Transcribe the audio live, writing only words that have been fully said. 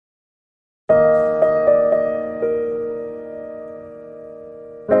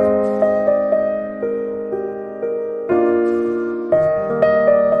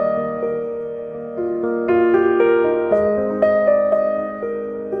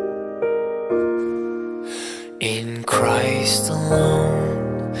In Christ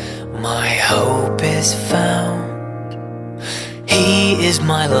alone, my hope is found. He is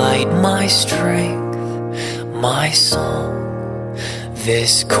my light, my strength, my song.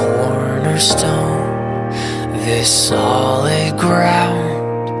 This cornerstone, this solid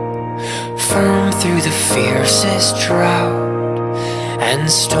ground, firm through the fiercest drought and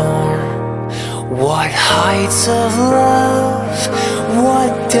storm. What heights of love,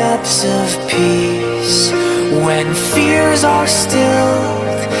 what depths of peace, when fears are stilled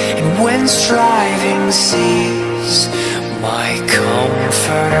and when striving cease. My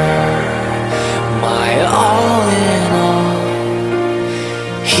comforter, my all in all,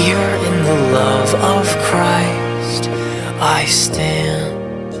 here in the love of Christ I stand.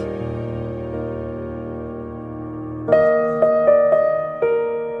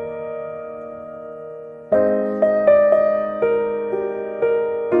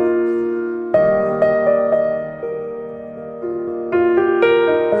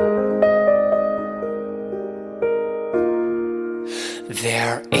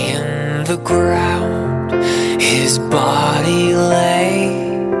 There in the ground his body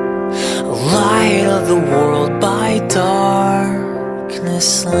lay, light of the world by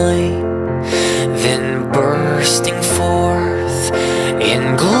darkness slain. Then bursting forth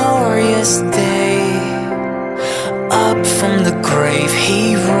in glorious day, up from the grave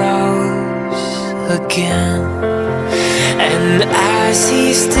he rose again. And as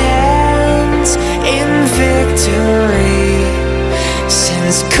he stands in victory,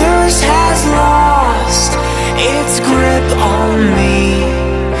 sin's curse has lost its grip on me.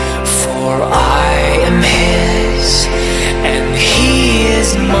 For I am his and he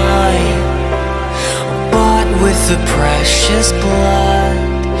is mine, bought with the precious blood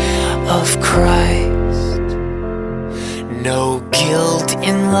of Christ. No guilt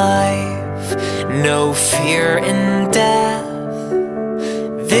in life, no fear in death.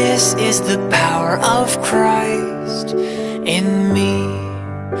 This is the power of Christ in me.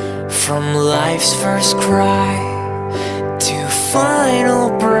 From life's first cry to final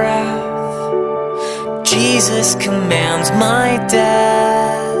breath, Jesus commands my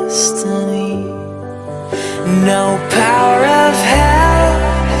destiny. No power of hell,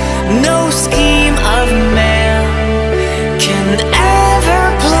 no scheme of man can ever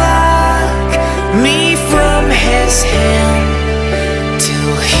pluck me from his hand,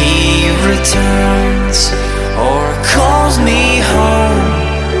 till he returns or calls me home.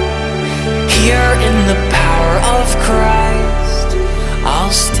 Here in the power of Christ I'll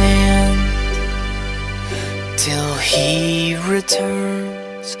stand, till he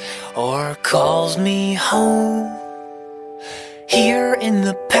returns or calls me home. Here in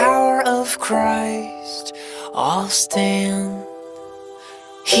the power of Christ I'll stand.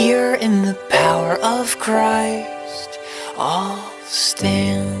 Here in the power of Christ I'll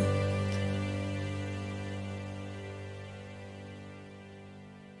stand.